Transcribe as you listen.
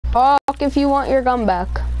Talk if you want your gun back.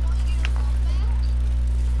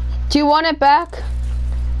 Do you want it back?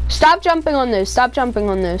 Stop jumping on those. Stop jumping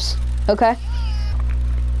on those. Okay?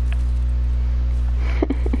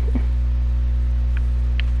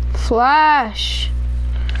 Flash.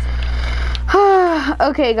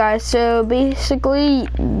 Okay, guys. So basically,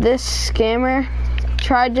 this scammer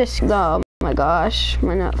tried to. Oh my gosh,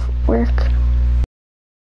 my network.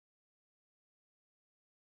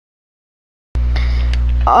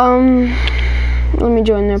 Let me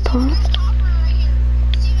join their pod.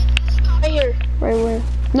 Right here. Right where?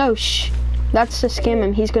 No, shh. That's to scam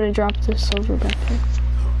him. He's gonna drop the silver back there.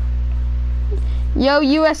 Yo,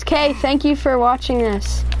 USK, thank you for watching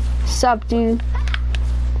this. Sup, dude?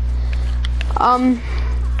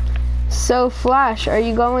 So Flash, are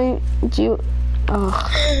you going? Do you? Oh.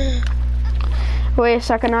 Wait a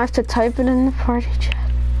second. I have to type it in the party chat.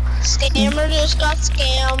 Scammer just got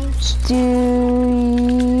scammed. Do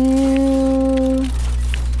you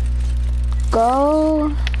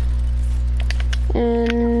go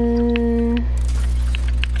in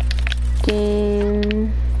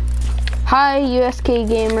game? Hi, USK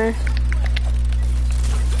gamer.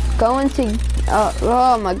 Go into.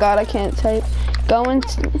 Oh my God, I can't type. Go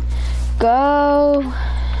into. Go.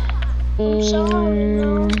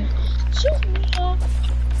 In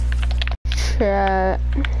chat.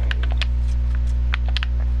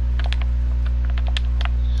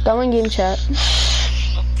 Go in game chat.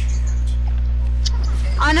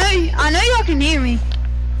 I know y'all can hear me.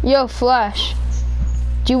 Yo, Flash.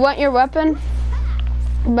 Do you want your weapon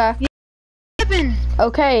back? Weapon.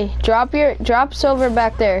 Okay, drop silver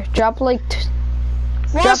back there. Drop like.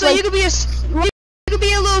 Well, so you could be a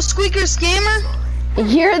little squeaker scammer.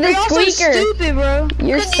 You're the You're squeaker. Also stupid, bro.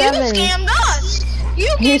 You're 7. You scammed us.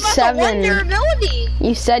 You gave us 7. a vulnerability.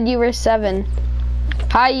 You said you were 7.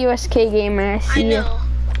 Hi, USK gamer. I see you.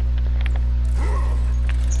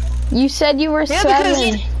 You said you were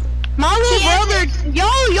 7. My little brother,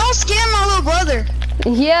 y'all scammed my little brother.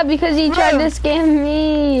 Yeah, because he tried to scam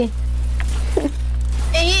me.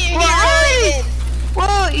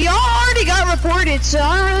 Well, y'all already got reported, so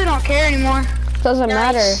I really don't care anymore. Doesn't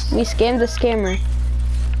matter. We scammed the scammer.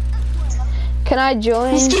 Can I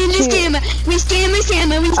join? We scammed the scammer. We scammed the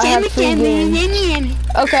scammer. We scammed the scammer.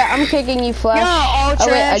 Okay, I'm kicking you, Flash. all Oh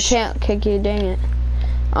wait, I trash. can't kick you. Dang it.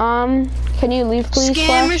 Can you leave, please,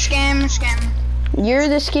 Flash? Scammer. You're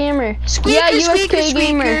the scammer. Squeaker, yeah, USK squeaker,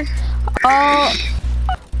 gamer.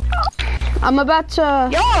 I'm about to.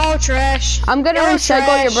 Y'all all trash. I'm gonna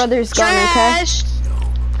recycle your brother's gun, okay?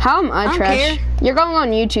 How am I trash? care. You're going on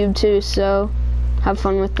YouTube too, so have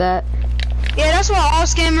fun with that. Yeah, that's what all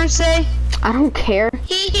scammers say. I don't care.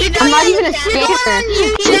 I'm I'm not even a scammer.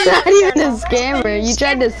 You're not even a scammer. You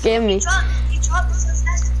tried to scam me. He dropped us his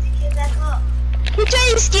ass to pick it back up. He tried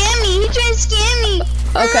to scam me.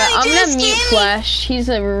 Okay, I'm gonna mute Flash. He's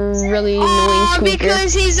a really annoying squeaker.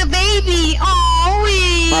 Because he's a baby.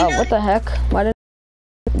 Wow, what the heck? Why did?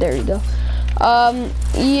 There you go.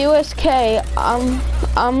 USK,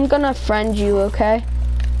 I'm gonna friend you, okay?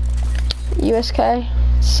 USK.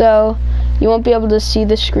 So you won't be able to see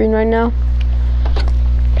the screen right now.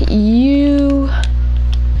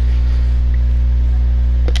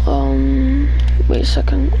 Wait a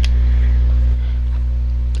second.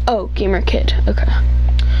 Oh, Gamer Kid. Okay.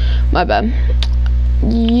 My bad.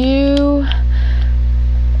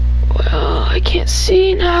 Well, I can't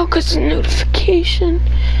see now because of notification.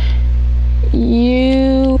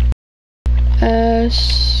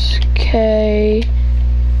 USK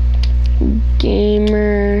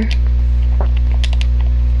Gamer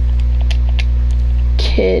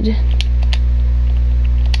Kid.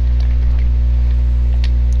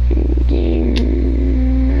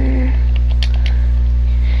 Gamer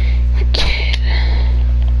Kid.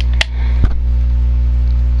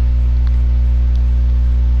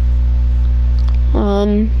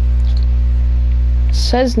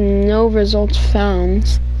 Says no results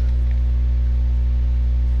found.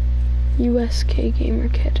 USK Gamer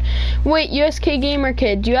Kid. Wait, USK Gamer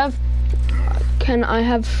Kid, do you have? Can I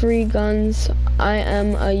have free guns? I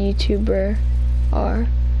am a YouTuber.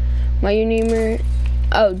 My unimer.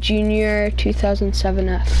 Oh, Junior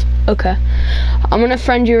 2007F. Okay, I'm gonna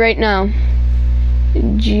friend you right now.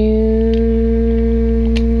 Junior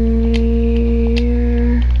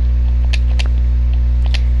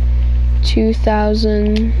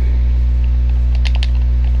 2007F.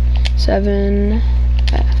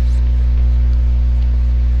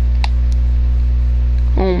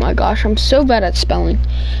 Oh my gosh, I'm so bad at spelling.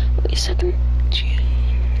 Wait a second.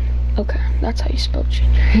 Okay, that's how you spell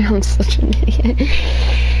Junior. I'm such an idiot.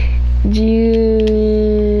 Junior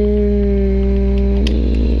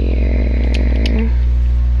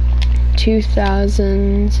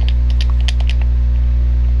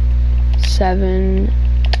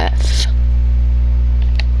 2007F.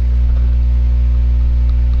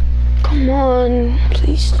 Come on,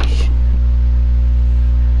 PlayStation.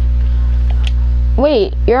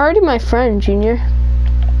 Wait, you're already my friend, Junior.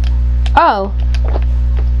 Oh,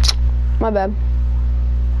 my bad.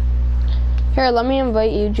 Here, let me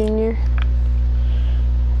invite you, Junior.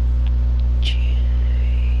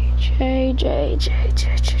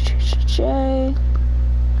 J.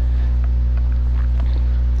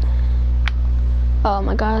 Oh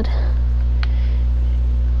my God.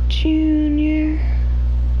 Junior.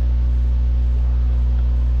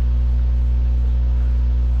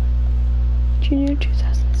 Junior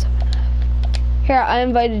 2007F. Here, I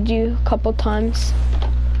invited you a couple times.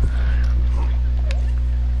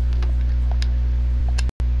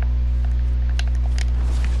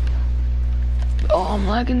 Oh, I'm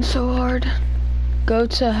lagging so hard. Go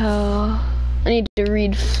to hell. I need to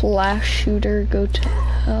read Flash Shooter. Go to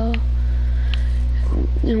hell.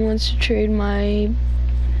 And wants to trade my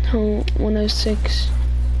 106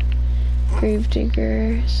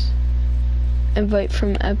 Gravediggers. Invite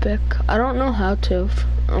from Epic. I don't know how to.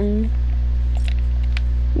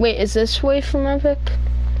 Wait, is this way from Epic?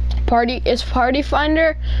 Is Party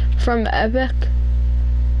Finder from Epic?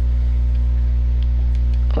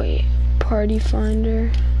 Wait, Party Finder.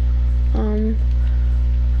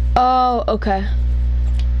 Oh, okay.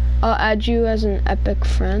 I'll add you as an Epic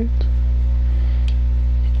friend.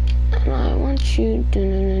 And I want you,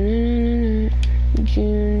 Junior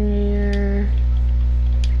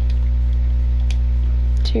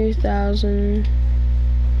 2007F.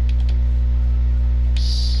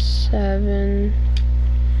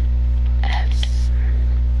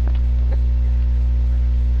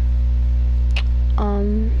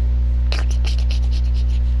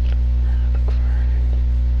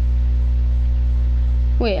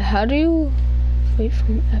 Wait, how do you wait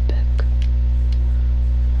from Epic?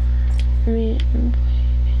 Let me invite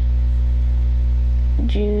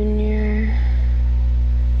Junior.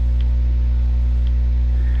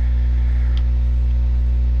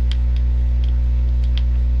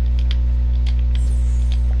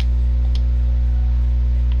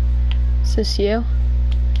 Is this you?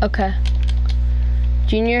 Okay.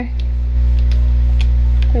 Junior?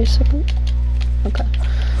 Wait a second. Okay.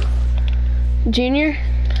 Junior?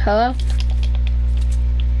 Hello?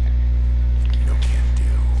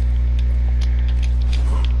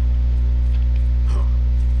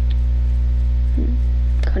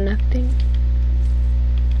 Connecting.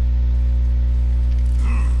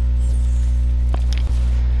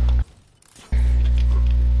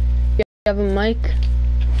 You have a mic?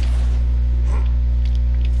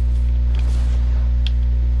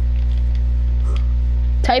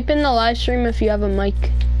 Type in the live stream if you have a mic.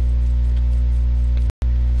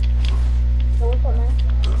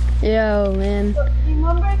 Yo, man. So,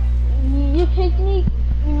 remember, you kicked me.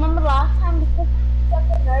 Remember last time because the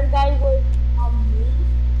nerd guy was me?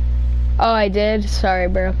 Oh, I did? Sorry,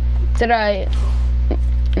 bro. Did I?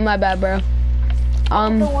 My bad, bro. The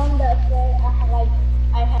one that said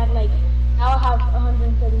I had now I have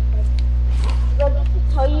 137. But just to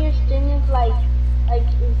tell you, your stream is it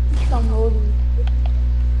keeps on loading.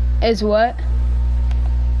 Is what?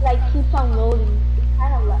 Keeps on loading. It's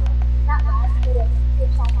kind of not bad, but it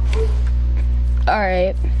keeps on loading.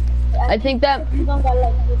 Alright. I think that...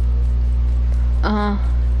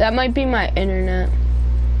 that might be my internet.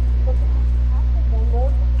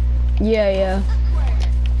 Yeah.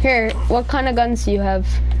 Here, what kind of guns do you have?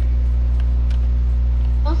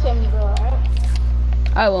 Don't say me, bro, alright?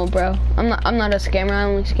 I won't, bro. I'm not a scammer. I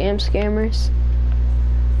only scam scammers.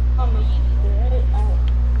 I'm a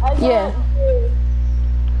YouTuber, right? Yeah.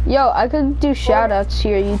 Yo, I could do shoutouts to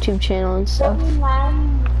your YouTube channel and stuff.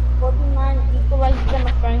 49 equalizers that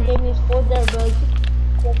my friend gave me is full there, bro.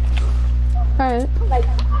 Alright.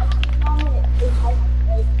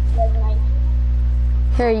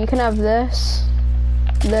 Here, you can have this.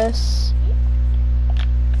 This.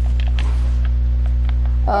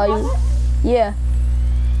 Yeah.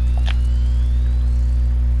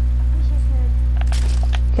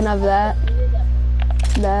 You can have that.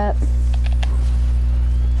 That.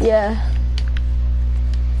 Yeah.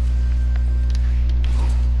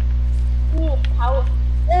 Oh,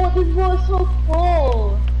 this was so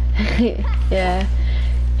cool. Yeah.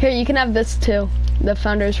 Here, you can have this too. The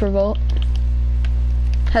Founders Revolt.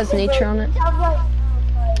 Has nature on it. You have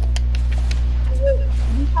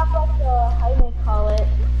how do you call it?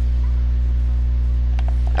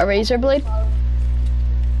 A razor blade?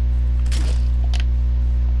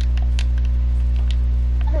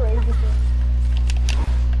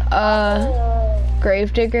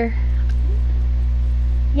 Gravedigger.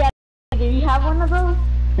 Yeah. Do you have one of those?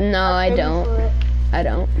 No, I don't. I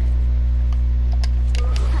don't.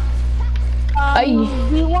 Do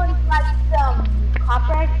you want like some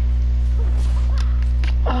copper?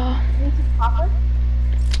 Need some copper?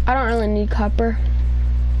 I don't really need copper.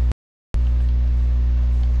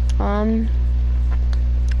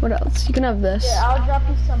 What else? You can have this. Yeah, I'll drop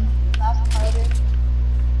you some glass powder.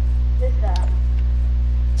 What's that?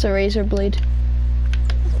 It's a razor blade.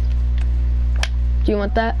 Do you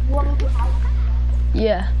want that? You want me to have it?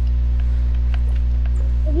 Yeah.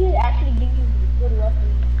 If you actually give you good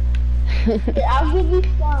weapons. Yeah, I'll give you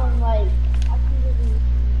some, like, I can give you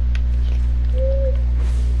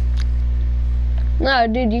some. No,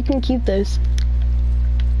 dude, you can keep those.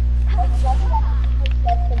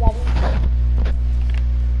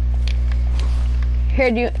 Here,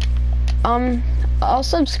 do you, I'll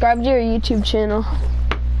subscribe to your YouTube channel.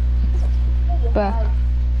 But,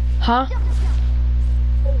 huh?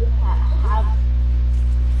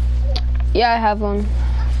 Yeah, I have one.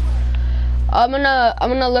 I'm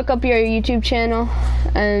gonna look up your YouTube channel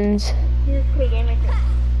and.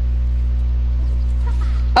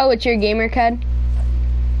 Oh, it's your gamer CAD?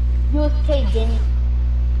 USK Gaming.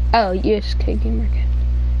 Oh, USK gamer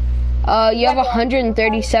CAD. You have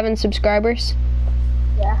 137 subscribers.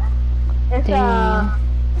 Yeah. It's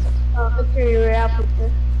Victory Royale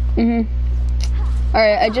picture.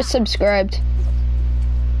 Alright, I just subscribed.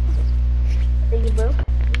 Thank you, bro.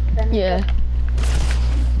 Yeah.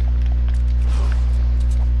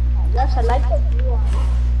 Yes, I like that blue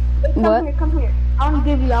one. Hey, come here. I will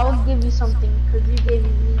give you something, because you gave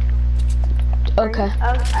me. Okay.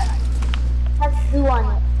 I have blue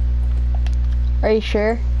on it. Are you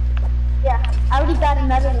sure? Yeah, I already got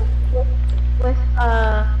another one with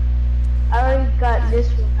I already got this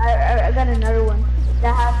one. I got another one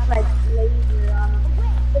that has like laser on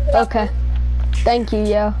it. Okay. Thank you,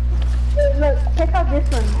 yo. Hey, look, check out this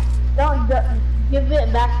one. Don't give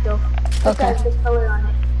it back though. Look Okay. at the color on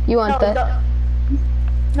it. You want that?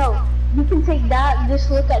 No, you can take that. Just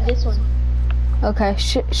look at this one. Okay.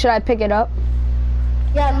 Should I pick it up?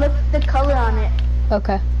 Yeah, look at the color on it.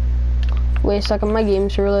 Okay. Wait a second, my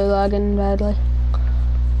game's really lagging badly.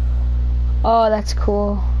 Oh, that's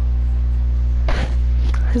cool.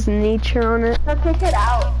 There's nature on it. So take it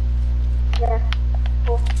out. Yeah.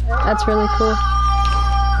 Cool. That's really cool.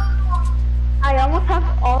 I almost have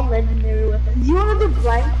all legendary weapons. Do you want to do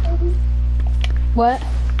blind trading? What?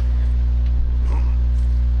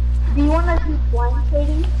 Do you want to do blind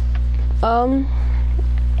trading?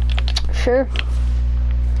 Sure.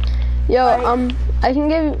 Yo, Right. I can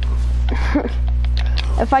give.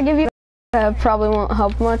 If I give you, probably won't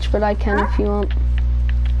help much, but I can if you want.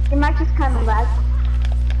 It might just kind of lag.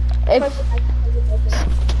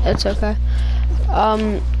 It's okay.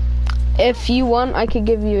 If you want, I could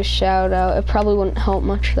give you a shout out. It probably wouldn't help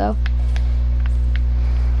much though.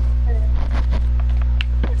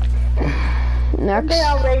 Next. They're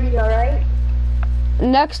already alright.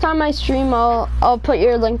 Next time I stream, I'll put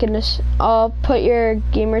your link in this. I'll put your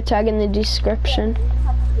gamer tag in the description.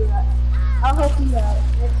 I'll help you out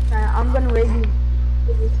next time. I'm gonna raid you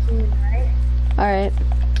for this stream, alright? Alright.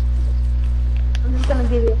 I'm just gonna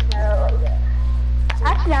give you a shout out like that.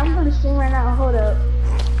 Actually, I'm gonna stream right now. Hold up.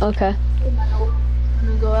 Okay. I'm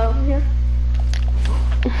gonna go out here.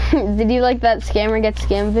 Did you like that scammer get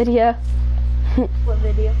scammed video? What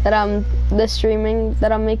video? That the streaming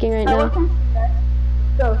that I'm making right now.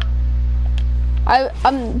 Go.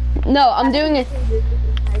 I'm doing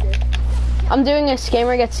a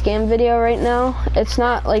scammer gets scammed video right now. It's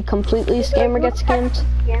not like completely scammer gets scammed,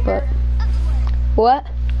 but what?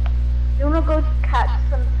 You wanna go catch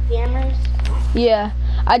some scammers? Yeah,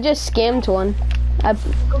 I just scammed one. Go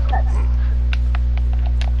catch some.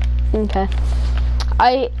 Okay.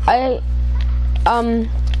 I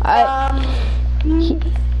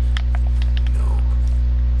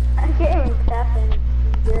can't even tap anything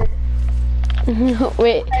good.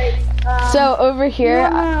 wait. So over here.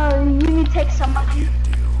 You need to take some money.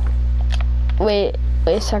 Wait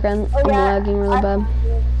a second. Oh, I'm yeah, lagging really bad.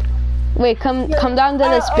 Wait, come down to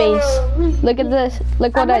this base. Look at this.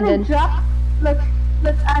 Look what I did. Look,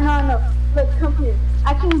 I know. Look, come here.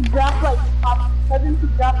 I can drop like copper. Tell them to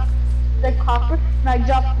drop the copper, and I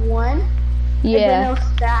drop one. Yeah. And then it'll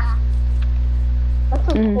stack. That's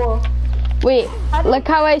so cool. Wait, look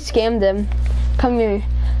how I scammed him. Come here.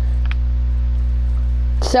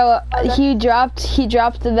 So he dropped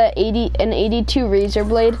the 82 razor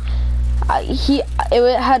blade.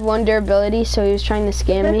 It had one durability, so he was trying to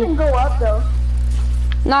scam me. It can go up though.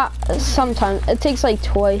 Not sometimes. It takes like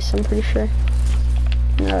twice, I'm pretty sure.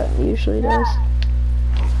 No, it usually does.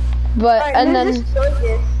 But Alright, and let's then just show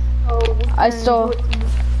this. So we I can stole- do it tomorrow.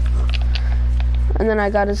 and then I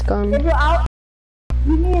got his gun. If you're out,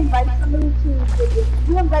 you may invite somebody to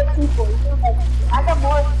you invite people. I got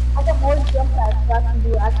more jump pads, so I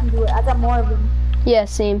can do it. I got more of them. Yeah,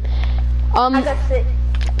 same. I got 6.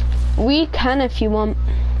 We can if you want,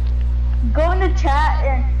 Go in the chat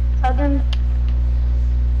and tell them.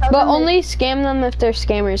 but only scam them if they're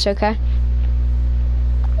scammers, okay?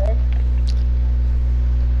 Okay.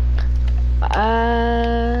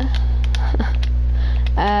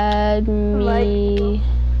 Add me.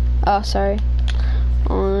 Oh, sorry.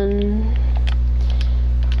 On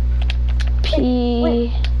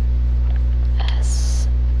Wait.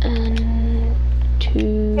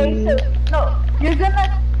 PSN2. Okay, so you're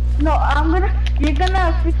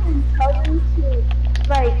gonna freaking tell them to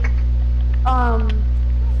like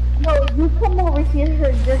no, you come over here to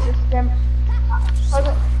there's a stem.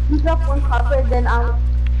 You drop 1 copper, then I'm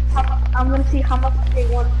gonna see how much they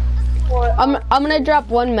want for. I'm gonna drop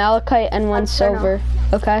 1 malachite and 1 silver,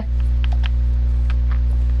 okay?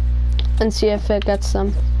 And see if it gets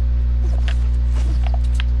them.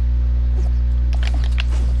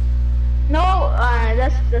 No,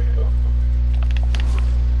 that's cool.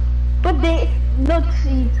 But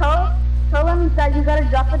tell them that you gotta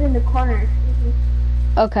drop it in the corner.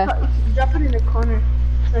 Okay. Drop it in the corner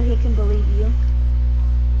so he can believe you.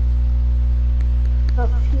 Up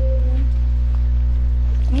here.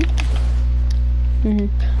 See?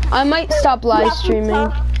 I might stop live streaming.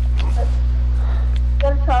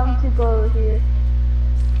 Gotta tell him to go over here.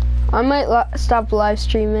 I might stop live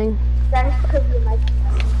streaming. That is because your mic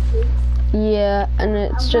is Yeah, and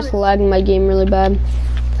it's just lagging my game really bad.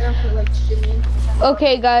 I don't feel like streaming.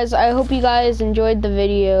 Okay, guys, I hope you guys enjoyed the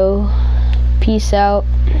video. Peace out.